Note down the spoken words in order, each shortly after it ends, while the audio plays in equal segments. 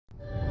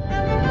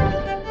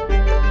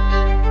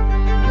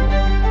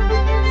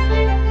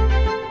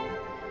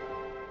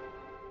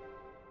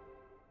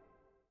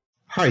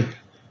Hi,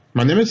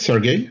 my name is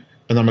Sergey,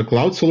 and I'm a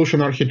cloud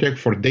solution architect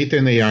for data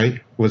and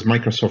AI with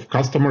Microsoft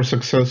Customer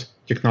Success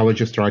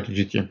Technology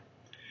Strategy team.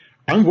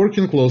 I'm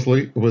working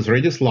closely with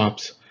Redis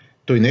Labs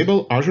to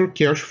enable Azure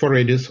Cache for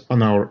Redis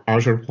on our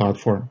Azure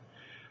platform.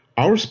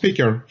 Our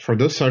speaker for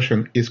this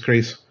session is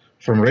Chris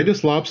from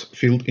Redis Labs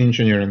Field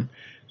Engineering.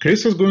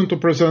 Chris is going to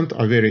present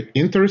a very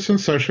interesting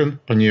session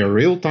on near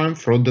real-time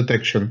fraud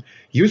detection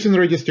using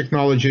Redis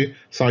technology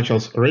such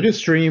as Redis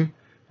Stream,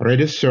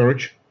 Redis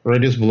Search,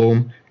 Redis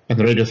Bloom, and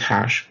Redis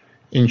Hash.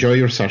 Enjoy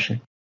your session.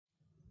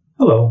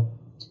 Hello,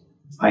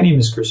 my name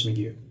is Chris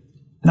McGee,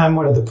 and I'm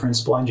one of the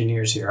principal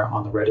engineers here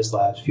on the Redis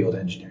Labs Field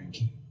Engineering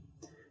team.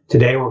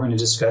 Today we're going to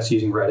discuss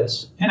using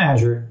Redis and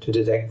Azure to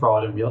detect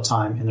fraud in real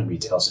time in the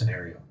retail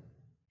scenario.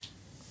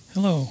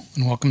 Hello,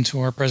 and welcome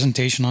to our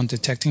presentation on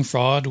detecting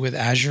fraud with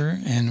Azure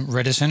and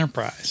Redis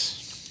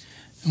Enterprise.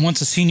 And once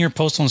a senior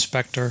postal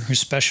inspector who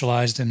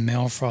specialized in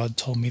mail fraud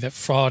told me that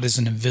fraud is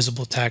an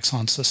invisible tax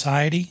on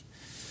society,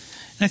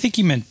 and I think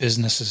he meant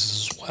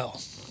businesses as well.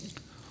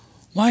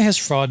 Why has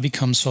fraud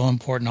become so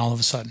important all of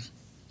a sudden?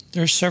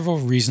 There are several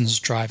reasons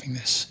driving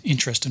this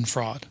interest in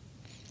fraud.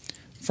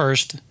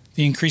 First,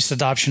 the increased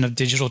adoption of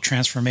digital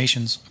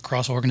transformations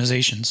across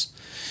organizations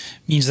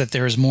means that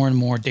there is more and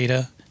more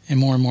data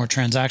and more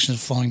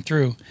transactions flowing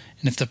through,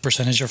 and if the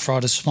percentage of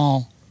fraud is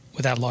small,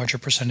 with that larger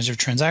percentage of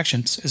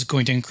transactions is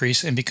going to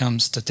increase and become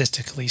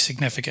statistically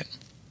significant.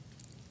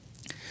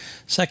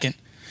 Second,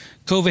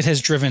 COVID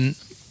has driven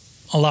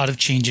a lot of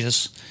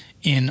changes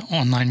in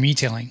online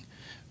retailing.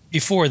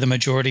 Before, the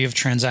majority of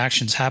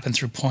transactions happened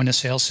through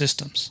point-of-sale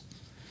systems.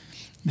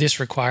 This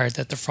required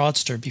that the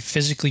fraudster be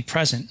physically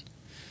present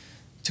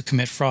to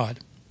commit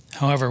fraud.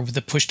 However, with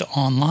the push to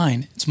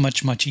online, it's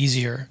much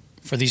easier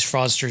for these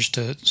fraudsters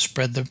to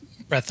spread the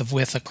breadth of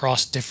width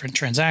across different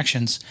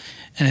transactions,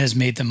 and has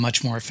made them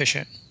much more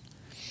efficient.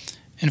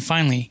 And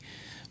finally,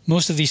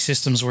 most of these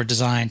systems were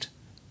designed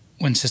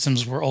when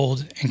systems were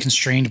old and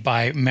constrained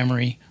by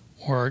memory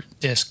or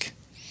disk.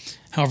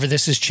 However,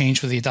 this has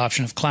changed with the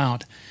adoption of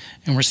cloud,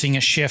 and we're seeing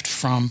a shift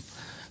from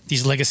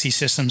these legacy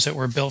systems that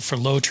were built for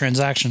low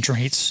transaction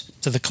rates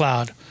to the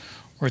cloud,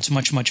 where it's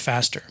much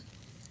faster.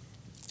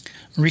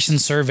 A recent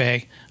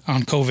survey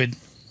on COVID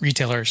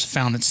retailers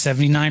found that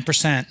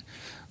 79%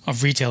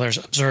 of retailers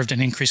observed an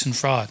increase in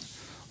fraud.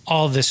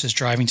 All of this is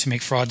driving to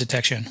make fraud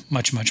detection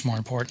much more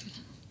important.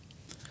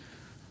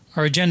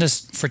 Our agenda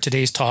for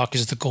today's talk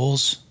is the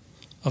goals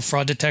of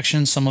fraud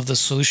detection, some of the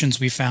solutions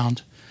we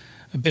found,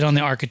 a bit on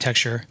the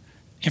architecture,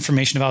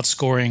 information about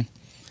scoring,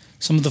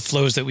 some of the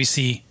flows that we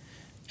see,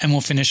 and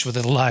we'll finish with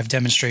a live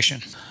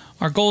demonstration.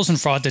 Our goals in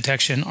fraud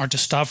detection are to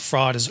stop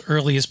fraud as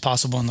early as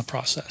possible in the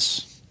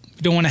process.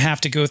 We don't want to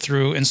have to go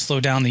through and slow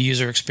down the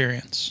user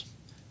experience.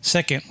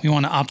 Second, we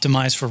want to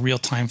optimize for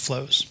real-time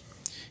flows.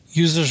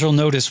 Users will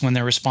notice when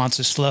their response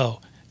is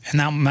slow, and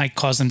that might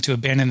cause them to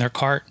abandon their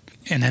cart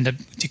and end up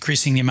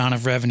decreasing the amount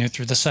of revenue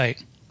through the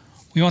site.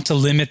 We want to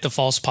limit the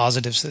false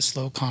positives that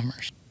slow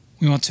commerce.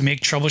 We want to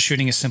make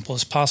troubleshooting as simple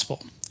as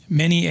possible.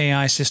 Many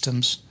AI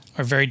systems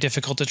are very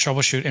difficult to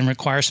troubleshoot and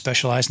require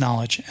specialized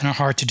knowledge and are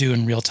hard to do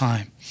in real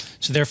time.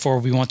 So therefore,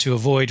 we want to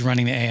avoid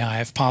running the AI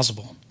if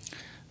possible.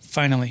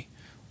 Finally,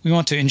 we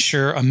want to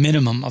ensure a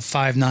minimum of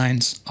 5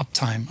 nines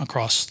uptime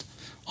across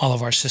all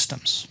of our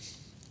systems.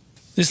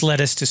 This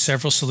led us to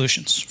several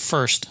solutions.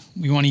 First,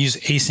 we want to use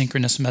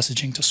asynchronous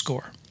messaging to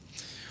score.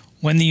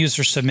 When the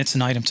user submits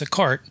an item to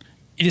cart,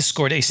 it is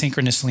scored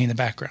asynchronously in the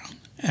background.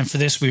 And for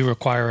this, we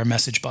require a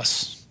message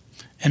bus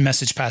and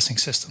message passing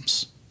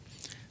systems.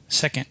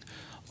 Second,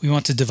 we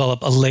want to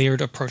develop a layered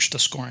approach to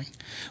scoring.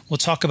 We'll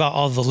talk about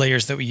all the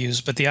layers that we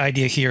use, but the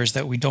idea here is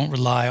that we don't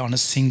rely on a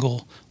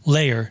single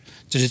layer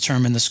to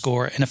determine the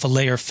score, and if a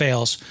layer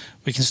fails,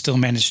 we can still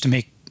manage to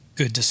make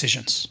good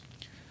decisions.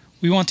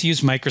 We want to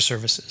use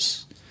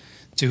microservices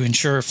to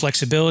ensure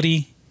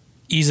flexibility,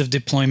 ease of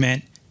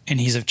deployment,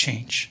 and ease of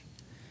change.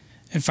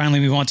 And finally,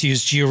 we want to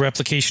use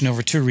geo-replication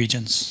over 2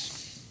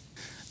 regions.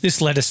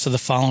 This led us to the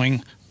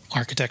following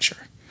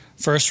architecture.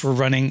 First, we're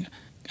running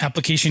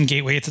application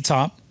gateway at the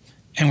top,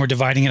 and we're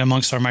dividing it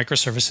amongst our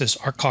microservices,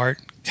 our cart,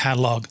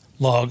 catalog,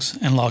 logs,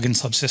 and login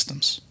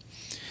subsystems.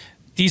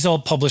 These all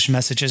publish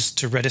messages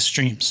to Redis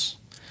streams.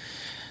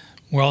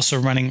 We're also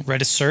running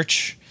Redis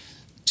Search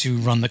to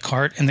run the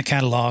cart and the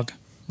catalog,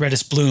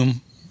 Redis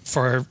Bloom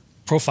for our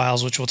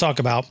profiles, which we'll talk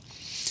about,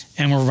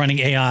 and we're running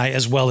AI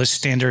as well as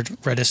standard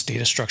Redis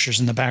data structures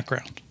in the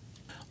background.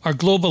 Our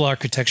global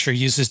architecture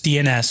uses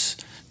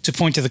DNS to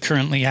point to the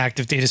currently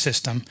active data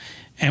system,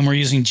 and we're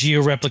using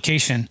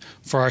geo-replication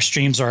for our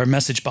streams or our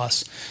message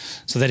bus,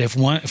 so that if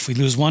we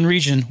lose one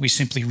region, we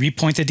simply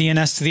repoint the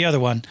DNS to the other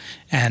one,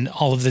 and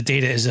all of the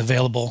data is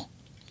available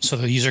so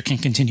the user can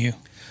continue.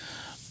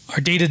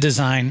 Our data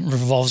design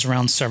revolves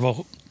around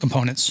several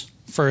components.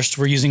 First,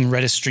 we're using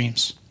Redis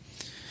streams.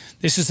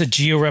 This is a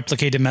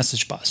geo-replicated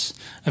message bus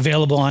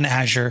available on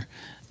Azure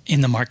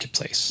in the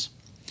marketplace.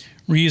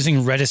 We're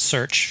using Redis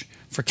Search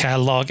for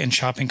catalog and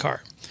shopping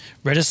cart.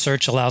 Redis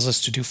Search allows us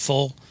to do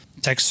full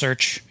text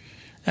search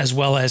as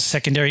well as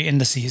secondary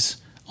indices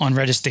on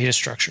Redis data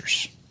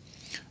structures.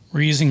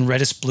 we're using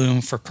Redis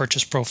Bloom for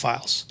purchase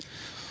profiles.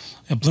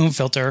 A Bloom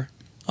filter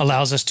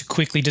allows us to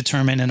quickly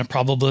determine in a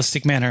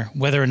probabilistic manner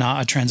whether or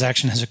not a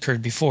transaction has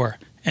occurred before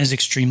and is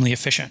extremely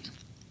efficient.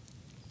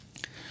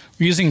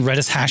 We're using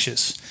Redis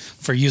hashes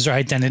for user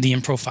identity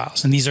and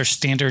profiles, and these are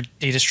standard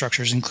data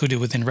structures included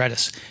within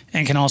Redis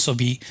and can also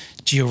be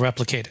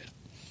geo-replicated.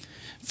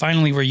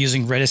 Finally, we're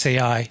using Redis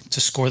AI to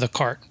score the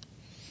cart.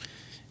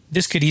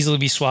 This could easily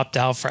be swapped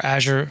out for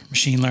Azure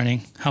Machine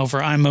Learning.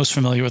 However, I'm most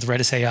familiar with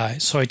Redis AI,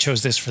 so I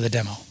chose this for the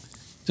demo.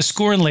 To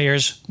score in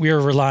layers, we are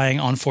relying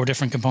on 4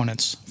 different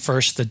components.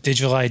 First, the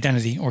digital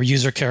identity or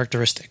user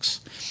characteristics.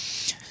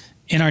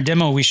 In our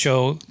demo, we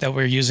show that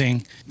we're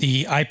using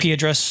the IP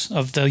address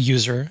of the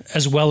user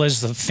as well as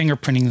the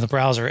fingerprinting of the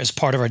browser as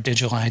part of our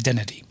digital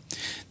identity.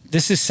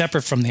 This is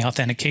separate from the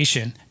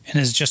authentication and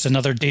is just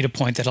another data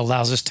point that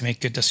allows us to make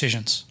good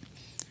decisions.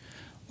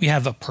 We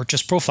have a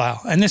purchase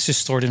profile, and this is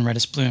stored in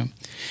Redis Bloom.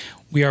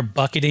 We are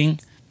bucketing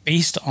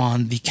based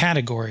on the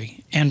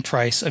category and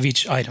price of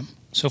each item.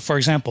 So for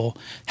example,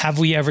 have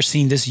we ever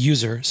seen this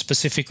user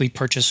specifically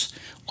purchase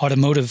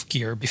automotive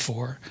gear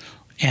before?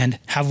 And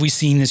have we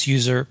seen this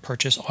user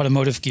purchase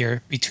automotive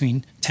gear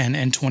between $10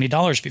 and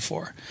 $20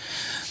 before?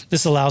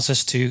 This allows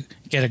us to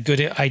get a good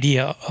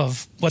idea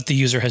of what the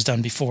user has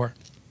done before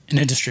in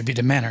a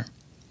distributed manner.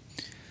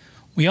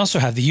 We also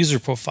have the user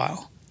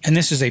profile, and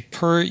this is a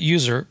per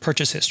user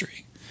purchase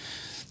history.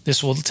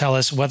 This will tell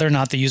us whether or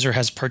not the user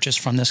has purchased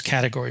from this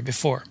category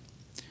before.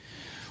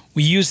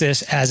 We use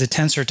this as a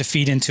tensor to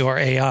feed into our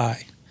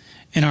AI,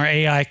 and our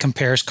AI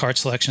compares cart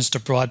selections to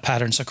broad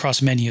patterns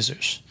across many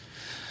users.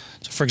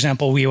 So for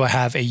example, we will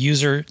have a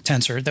user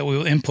tensor that we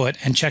will input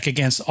and check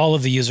against all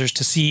of the users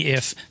to see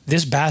if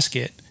this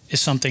basket is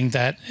something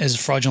that is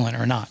fraudulent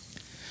or not.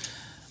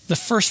 The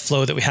first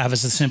flow that we have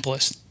is the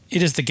simplest.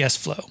 It is the guest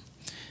flow.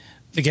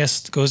 The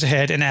guest goes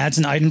ahead and adds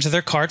an item to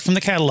their cart from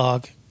the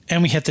catalog,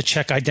 and we hit the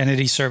check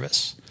identity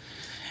service.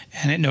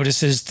 And it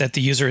notices that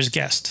the user is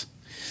guest.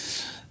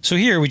 So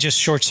here we just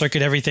short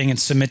circuit everything and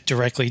submit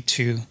directly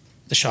to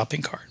the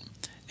shopping cart.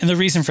 And the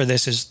reason for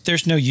this is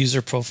there's no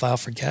user profile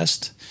for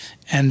guest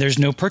and there's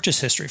no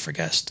purchase history for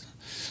guest.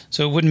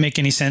 So it wouldn't make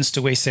any sense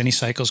to waste any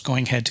cycles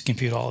going ahead to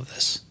compute all of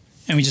this.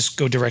 And we just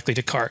go directly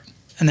to cart.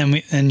 And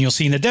then you'll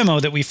see in the demo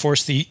that we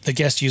force the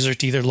guest user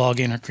to either log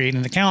in or create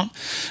an account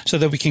so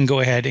that we can go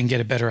ahead and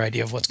get a better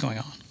idea of what's going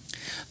on.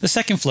 The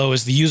second flow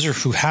is the user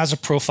who has a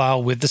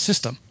profile with the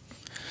system.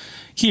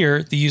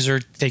 Here, the user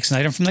takes an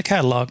item from the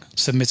catalog,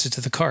 submits it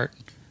to the cart.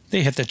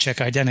 They hit the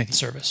check identity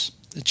service.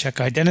 The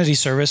check identity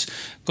service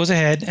goes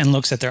ahead and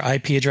looks at their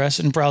IP address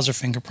and browser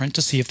fingerprint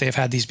to see if they've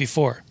had these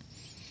before.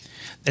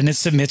 Then it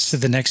submits to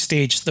the next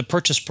stage, the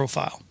purchase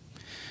profile.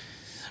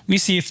 We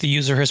see if the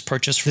user has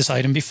purchased this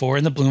item before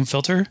in the Bloom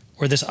filter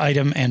or this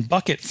item and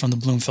bucket from the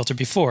Bloom filter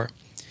before.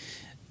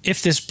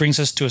 If this brings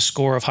us to a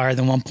score of higher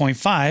than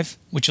 1.5,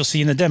 which you'll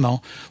see in the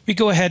demo, we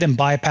go ahead and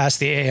bypass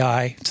the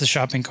AI to the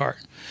shopping cart.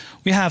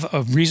 We have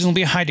a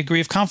reasonably high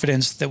degree of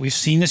confidence that we've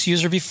seen this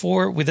user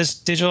before with this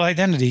digital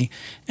identity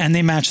and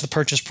they match the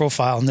purchase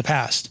profile in the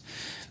past.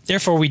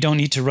 Therefore, we don't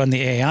need to run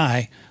the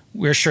AI.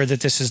 We're sure that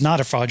this is not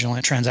a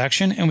fraudulent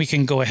transaction and we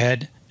can go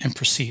ahead and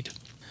proceed.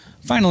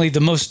 Finally, the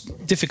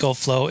most difficult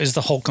flow is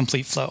the whole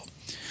complete flow.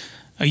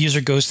 A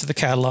user goes to the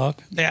catalog,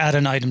 they add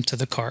an item to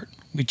the cart.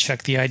 We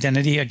check the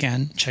identity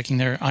again, checking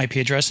their IP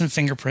address and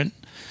fingerprint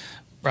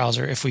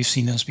browser if we've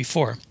seen those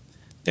before.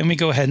 Then we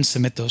go ahead and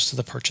submit those to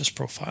the purchase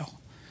profile.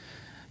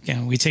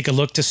 Again, we take a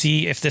look to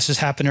see if this has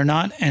happened or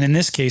not, and in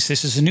this case,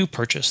 this is a new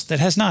purchase that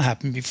has not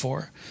happened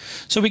before.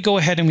 So we go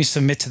ahead and we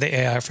submit to the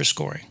AI for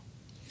scoring.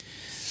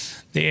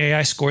 The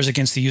AI scores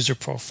against the user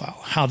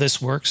profile. How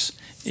this works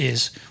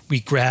is we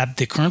grab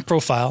the current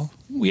profile,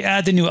 we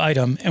add the new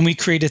item, and we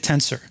create a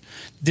tensor.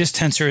 This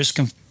tensor is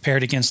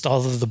compared against all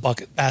of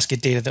the basket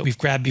data that we've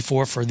grabbed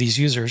before for these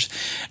users,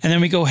 and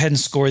then we go ahead and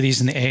score these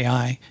in the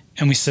AI,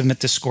 and we submit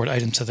the scored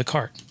item to the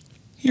cart.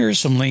 Here are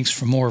some links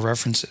for more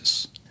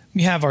references.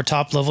 We have our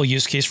top-level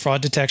use case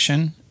fraud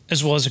detection,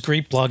 as well as a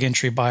great blog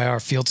entry by our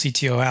field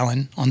CTO,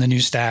 Alan, on the new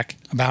stack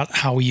about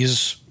how we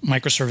use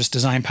microservice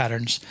design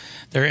patterns.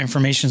 There are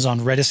informations on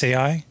Redis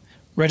AI,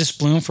 Redis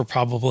Bloom for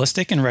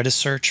probabilistic, and Redis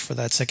Search for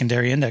that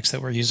secondary index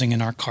that we're using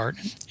in our cart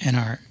and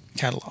our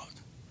catalog.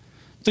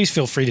 Please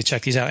feel free to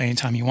check these out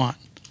anytime you want.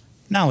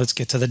 Now let's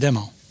get to the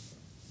demo.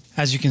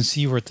 As you can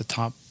see, we're at the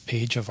top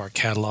page of our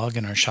catalog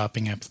and our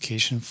shopping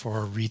application for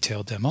our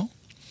retail demo.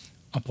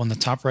 Up on the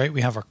top right,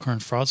 we have our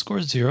current fraud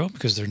score, 0,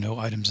 because there are no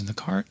items in the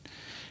cart.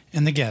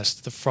 And the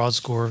guest, the fraud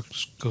score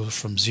goes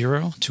from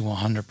 0 to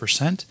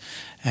 100%,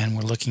 and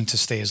we're looking to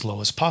stay as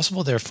low as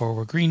possible, therefore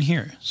we're green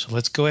here. So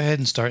let's go ahead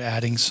and start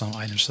adding some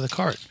items to the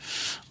cart.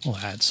 We'll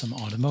add some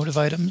automotive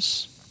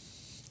items,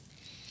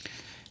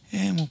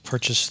 and we'll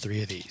purchase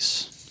 3 of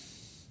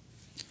these.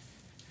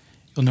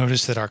 You'll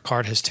notice that our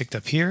cart has ticked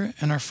up here,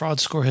 and our fraud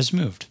score has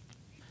moved.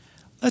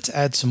 Let's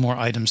add some more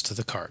items to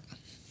the cart.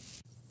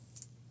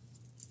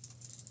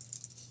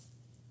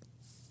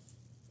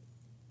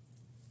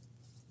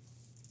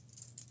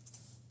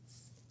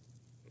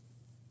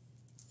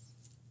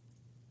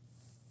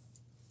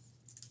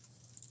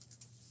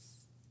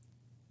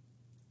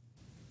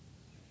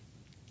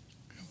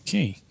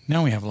 Okay,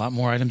 now we have a lot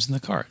more items in the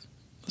cart.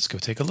 Let's go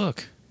take a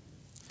look.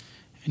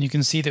 And you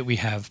can see that we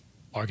have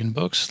bargain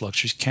books,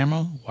 luxury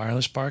camera,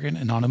 wireless bargain,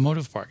 and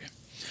automotive bargain.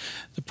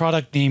 The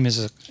product name is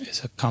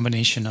a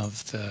combination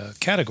of the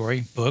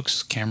category,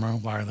 books, camera,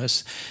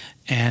 wireless,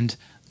 and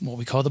what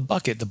we call the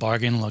bucket, the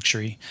bargain,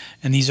 luxury.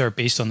 And these are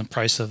based on the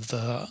price of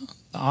the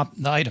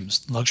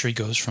items. Luxury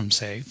goes from,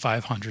 say,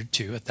 $500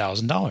 to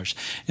 $1,000.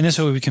 And this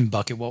way we can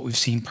bucket what we've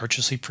seen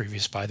purchased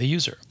previous by the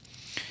user.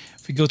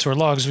 If we go to our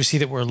logs, we see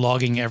that we're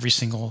logging every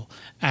single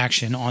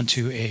action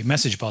onto a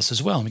message bus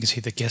as well. And we can see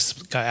the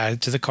guest got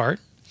added to the cart,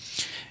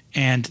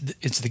 and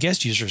it's the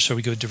guest user, so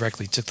we go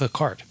directly to the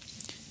cart.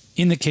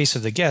 In the case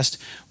of the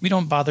guest, we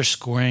don't bother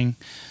scoring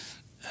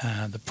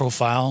the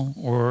profile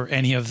or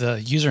any of the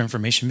user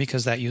information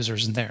because that user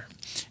isn't there.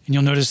 And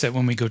you'll notice that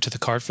when we go to the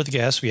cart for the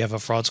guest, we have a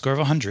fraud score of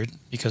 100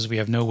 because we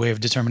have no way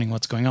of determining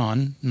what's going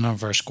on. None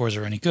of our scores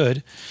are any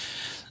good.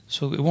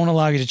 So it won't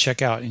allow you to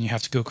check out, and you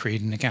have to go create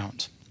an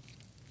account.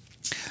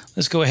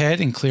 Let's go ahead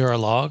and clear our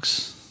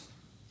logs.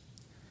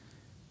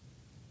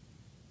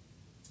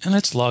 And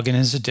let's log in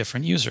as a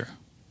different user.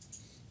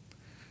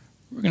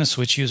 We're going to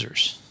switch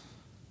users.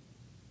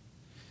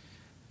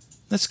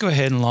 Let's go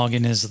ahead and log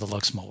in as the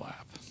Lux mobile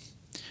app.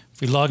 If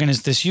we log in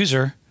as this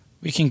user,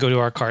 we can go to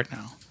our cart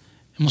now.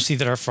 And we'll see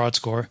that our fraud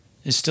score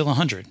is still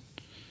 100.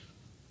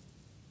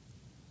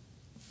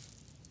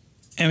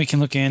 And we can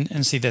look in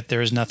and see that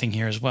there is nothing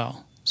here as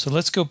well. So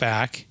let's go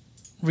back,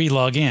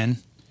 re-log in,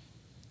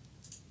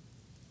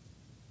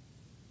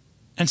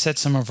 and set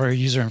some of our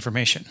user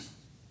information.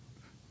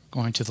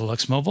 We're going to the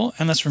Lux Mobile,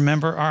 and let's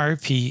remember our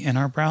IP in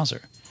our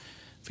browser.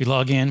 If we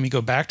log in, we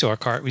go back to our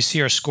cart, we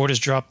see our score has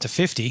dropped to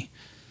 50.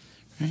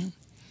 Right?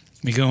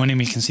 We go in and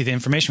we can see the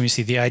information. We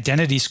see the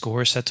identity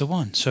score set to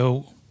 1.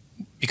 So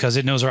because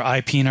it knows our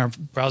IP and our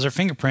browser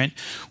fingerprint,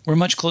 we're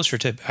much closer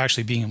to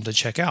actually being able to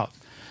check out.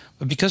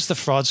 But because the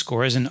fraud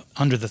score isn't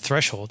under the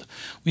threshold,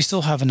 we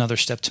still have another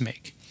step to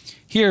make.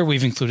 Here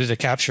we've included a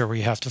captcha where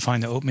you have to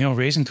find the oatmeal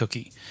raisin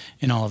cookie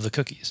in all of the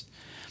cookies.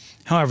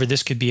 However,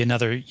 this could be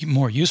another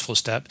more useful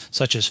step,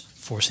 such as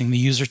forcing the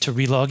user to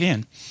re-log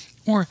in,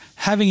 or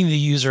having the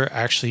user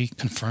actually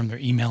confirm their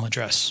email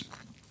address.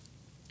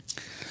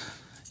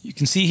 You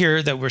can see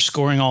here that we're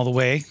scoring all the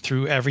way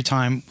through. Every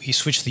time we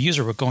switch the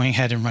user, we're going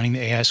ahead and running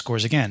the AI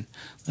scores again.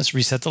 Let's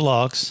reset the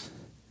logs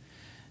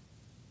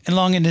and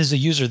log in as a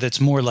user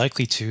that's more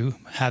likely to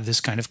have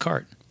this kind of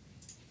cart.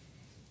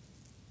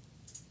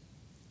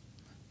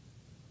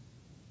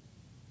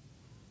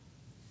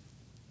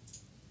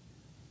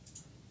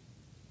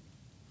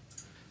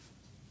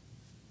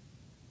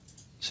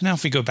 So now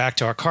if we go back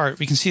to our cart,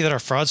 we can see that our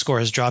fraud score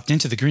has dropped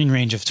into the green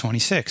range of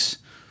 26.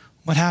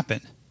 What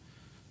happened?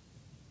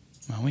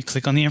 Well, we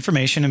click on the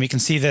information and we can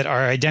see that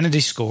our identity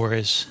score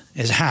is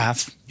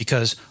half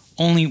because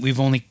we've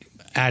only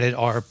added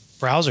our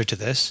browser to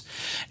this,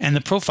 and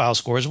the profile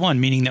score is 1,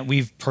 meaning that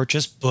we've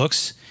purchased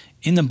books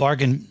in the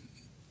bargain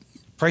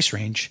price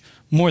range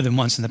more than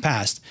once in the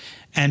past.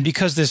 And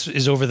because this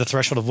is over the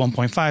threshold of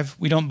 1.5,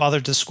 we don't bother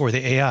to score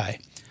the AI.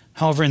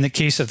 However, in the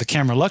case of the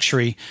camera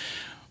luxury,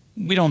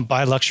 we don't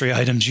buy luxury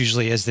items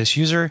usually as this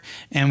user,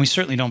 and we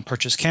certainly don't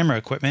purchase camera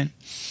equipment.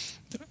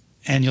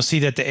 And you'll see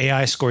that the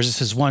AI scores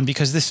this as 1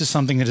 because this is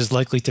something that is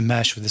likely to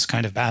mesh with this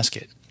kind of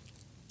basket.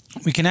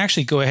 We can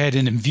actually go ahead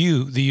and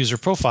view the user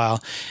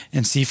profile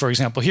and see, for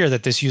example, here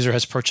that this user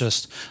has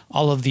purchased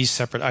all of these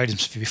separate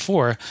items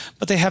before,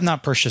 but they have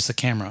not purchased the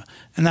camera.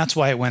 And that's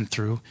why it went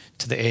through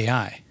to the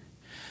AI.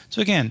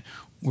 So again,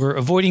 we're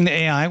avoiding the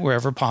AI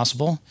wherever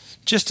possible,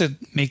 just to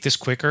make this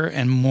quicker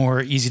and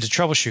more easy to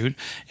troubleshoot.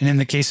 And in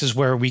the cases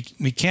where we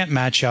can't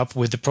match up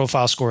with the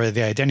profile score or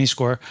the identity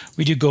score,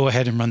 we do go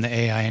ahead and run the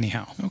AI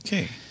anyhow.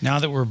 Okay, now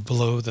that we're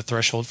below the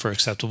threshold for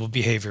acceptable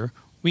behavior,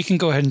 we can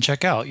go ahead and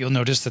check out. You'll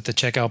notice that the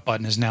checkout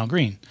button is now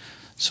green.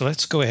 So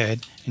let's go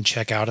ahead and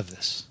check out of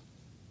this.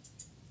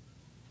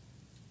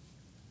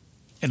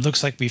 It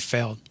looks like we've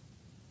failed.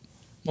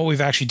 What we've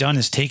actually done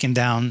is taken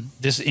down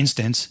this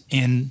instance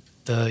in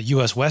the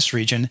US West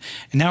region,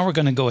 and now we're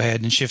going to go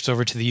ahead and shift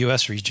over to the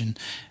US region,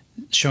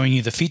 showing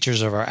you the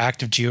features of our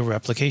active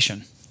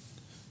geo-replication.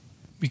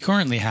 We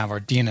currently have our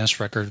DNS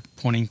record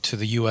pointing to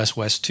the US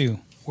West 2,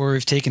 where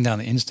we've taken down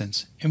the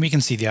instance, and we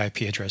can see the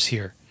IP address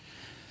here.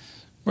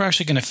 We're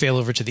actually going to fail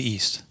over to the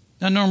east.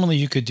 Now normally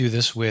you could do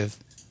this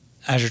with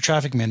Azure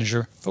Traffic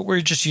Manager, but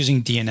we're just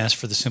using DNS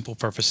for the simple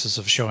purposes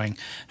of showing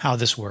how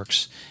this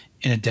works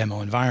in a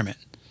demo environment.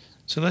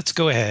 So let's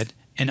go ahead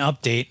and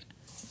update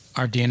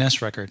our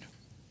DNS record.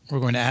 We're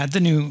going to add the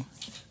new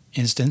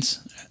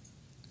instance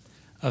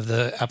of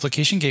the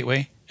application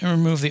gateway and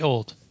remove the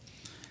old.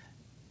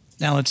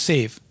 Now let's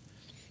save.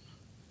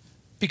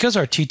 Because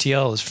our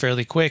TTL is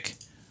fairly quick,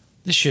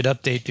 this should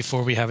update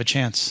before we have a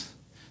chance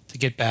to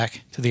get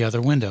back to the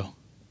other window.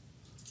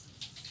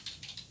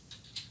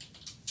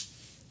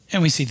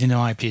 And we see the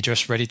new IP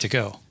address ready to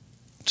go.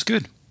 It's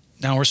good.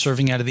 Now we're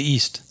serving out of the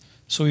east.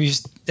 So we've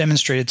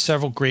demonstrated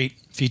several great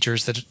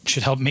features that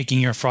should help making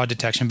your fraud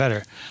detection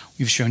better.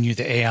 We've shown you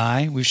the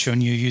AI, we've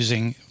shown you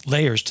using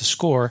layers to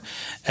score,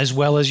 as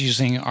well as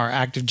using our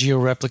active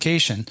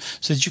geo-replication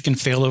so that you can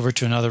fail over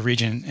to another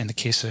region in the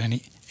case of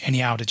any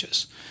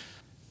outages.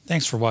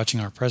 Thanks for watching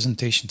our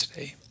presentation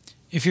today.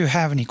 If you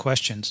have any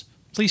questions,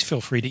 please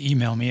feel free to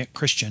email me at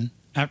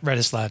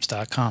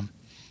christian@redislabs.com.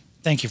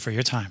 Thank you for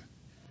your time.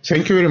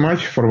 Thank you very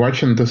much for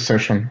watching this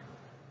session.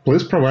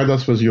 Please provide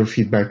us with your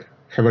feedback.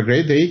 Have a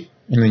great day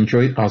and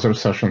enjoy other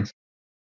sessions.